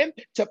strength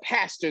to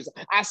pastors.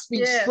 I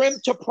speak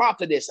strength to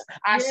prophetess.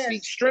 I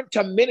speak strength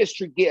to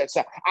ministry gifts.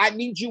 I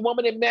need you,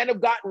 woman and man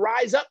of God,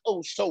 rise up,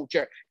 oh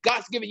soldier.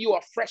 God's giving you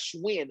a fresh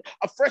wind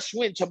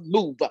to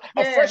move,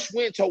 a fresh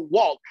wind to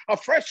walk, a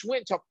fresh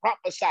wind to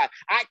prophesy.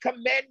 I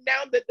command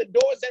now that the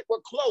doors that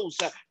were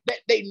closed, that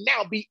they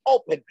now be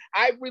open.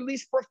 I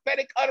release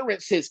prophetic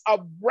utterances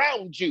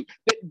around you,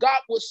 that God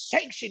will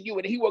sanction you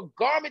and he will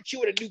garment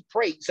you in a new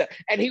praise,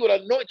 and he will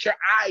anoint your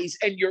eyes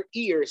and your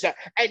ears,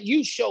 and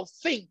you shall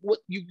think what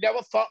you've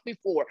never thought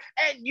before,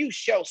 and you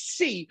shall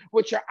see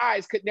what your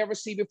eyes could never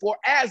see before.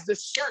 As the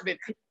servant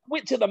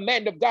went to the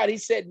man of God, he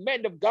said,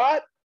 man of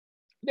God,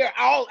 they're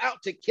all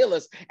out to kill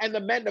us. And the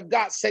man of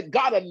God said,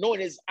 God anoint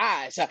his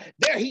eyes.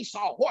 There he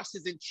saw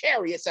horses and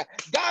chariots.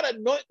 God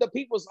anoint the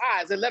people's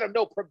eyes and let them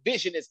know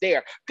provision is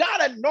there.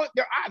 God anoint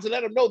their eyes and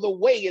let them know the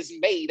way is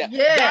made.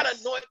 God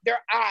anoint their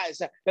eyes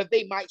that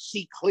they might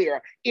see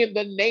clear in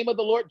the name of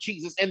the Lord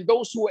Jesus. And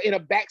those who are in a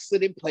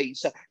backsliding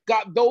place,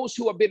 God, those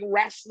who have been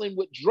wrestling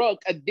with drug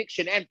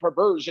addiction and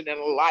perversion and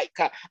alike,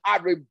 I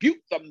rebuke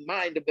the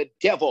mind of the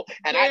devil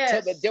and I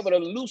tell the devil to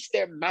loose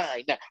their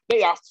mind.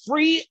 They are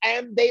free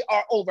and they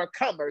are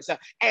overcomers,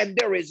 and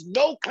there is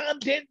no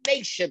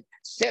condemnation,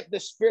 said the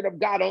Spirit of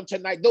God on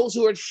tonight. Those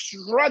who are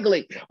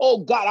struggling, oh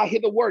God, I hear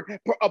the word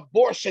for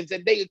abortions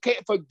and they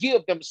can't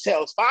forgive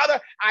themselves. Father,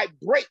 I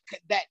break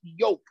that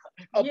yoke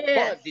of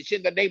bondage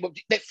in the name of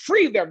Jesus, that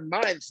free their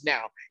minds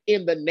now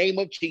in the name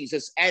of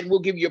Jesus. And we'll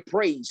give you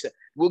praise,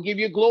 we'll give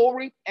you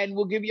glory, and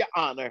we'll give you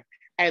honor.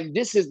 And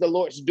this is the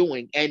Lord's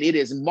doing, and it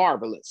is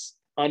marvelous.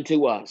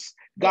 unto us.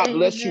 God Amen.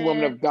 bless you,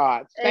 woman of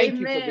God. Thank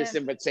Amen. you for this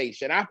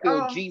invitation. I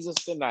feel Jesus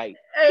tonight.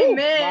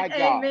 Amen. My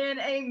God. Amen.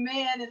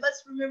 Amen. And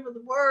let's remember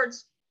the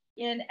words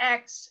in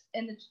Acts,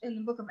 in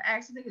the book of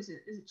Acts, I think is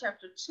it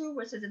chapter 2,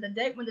 where it says,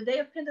 when the day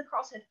of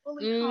Pentecost had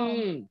fully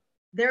come,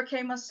 there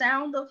came a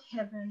sound of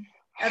heaven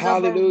as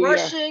of a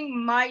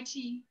rushing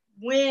mighty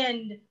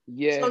wind.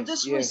 Yes, so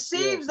just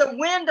receive the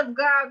wind of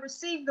God,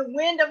 receive the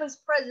wind of his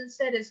presence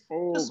that is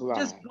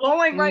just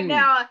blowing right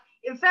now.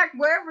 In fact,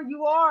 wherever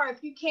you are,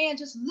 if you can,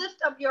 just lift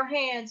up your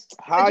hands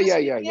and just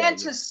begin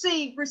to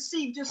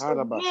receive just the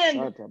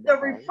wind, the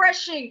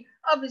refreshing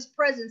of his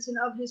presence and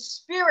of his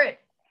spirit.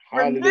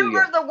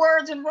 Remember the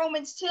words in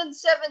Romans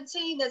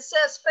 10:17 that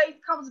says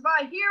faith comes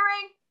by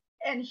hearing,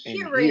 and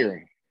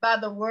hearing by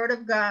the word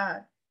of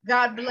God.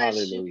 God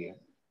bless you.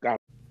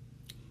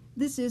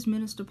 This is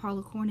Minister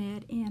Paula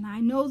Cornett, and I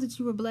know that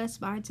you were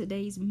blessed by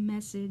today's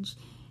message.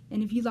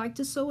 And if you'd like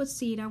to sow a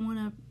seed, I want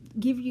to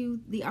give you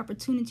the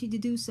opportunity to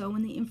do so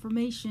and the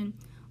information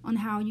on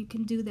how you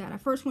can do that. I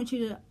first want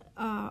you to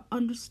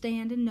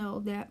understand and know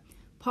that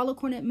Paula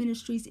Cornett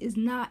Ministries is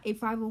not a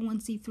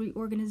 501c3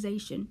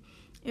 organization.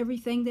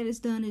 Everything that is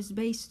done is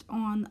based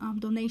on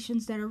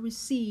donations that are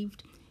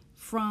received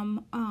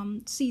from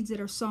seeds that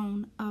are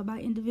sown by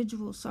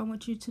individuals. So I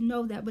want you to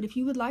know that. But if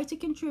you would like to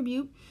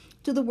contribute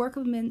to the work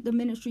of the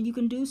ministry, you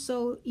can do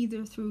so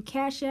either through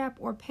Cash App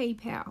or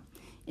PayPal.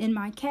 And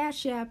my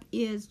Cash App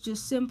is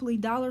just simply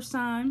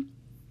 $,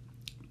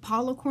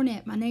 Paula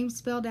Cornett. My name's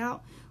spelled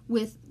out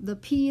with the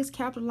P is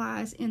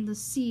capitalized and the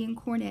C in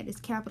Cornett is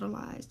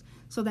capitalized.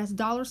 So that's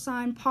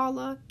 $,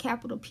 Paula,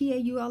 capital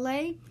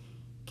Paula,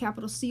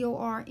 capital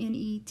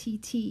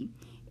Cornett.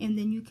 And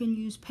then you can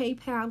use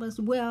PayPal as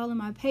well. And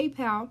my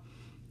PayPal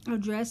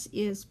address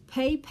is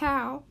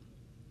paypal.me,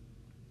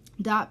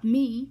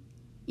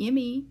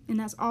 and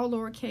that's all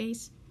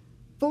lowercase,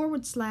 /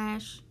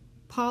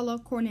 Paula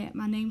Cornett.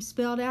 My name's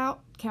spelled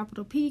out,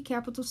 capital P,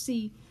 capital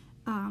C.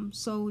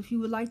 So if you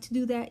would like to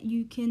do that,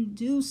 you can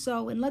do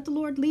so. And let the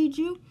Lord lead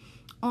you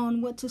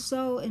on what to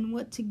sow and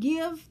what to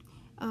give.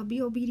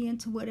 Be obedient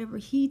to whatever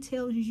he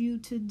tells you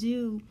to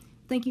do.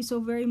 Thank you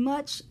so very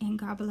much, and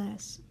God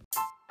bless.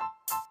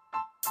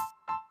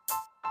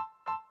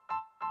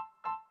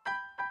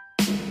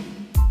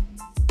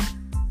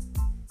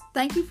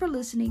 Thank you for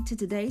listening to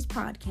today's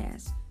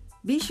podcast.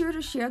 Be sure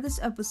to share this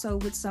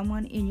episode with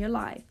someone in your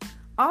life.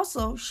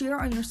 Also, share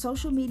on your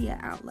social media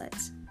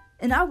outlets.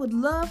 And I would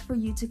love for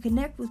you to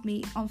connect with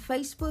me on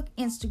Facebook,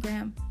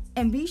 Instagram,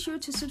 and be sure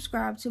to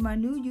subscribe to my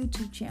new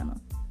YouTube channel.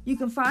 You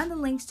can find the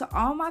links to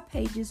all my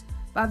pages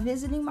by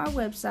visiting my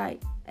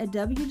website at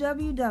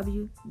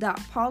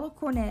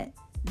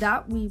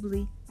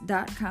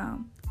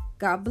www.paulacornett.weebly.com.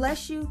 God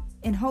bless you,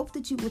 and hope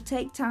that you will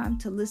take time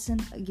to listen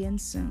again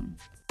soon.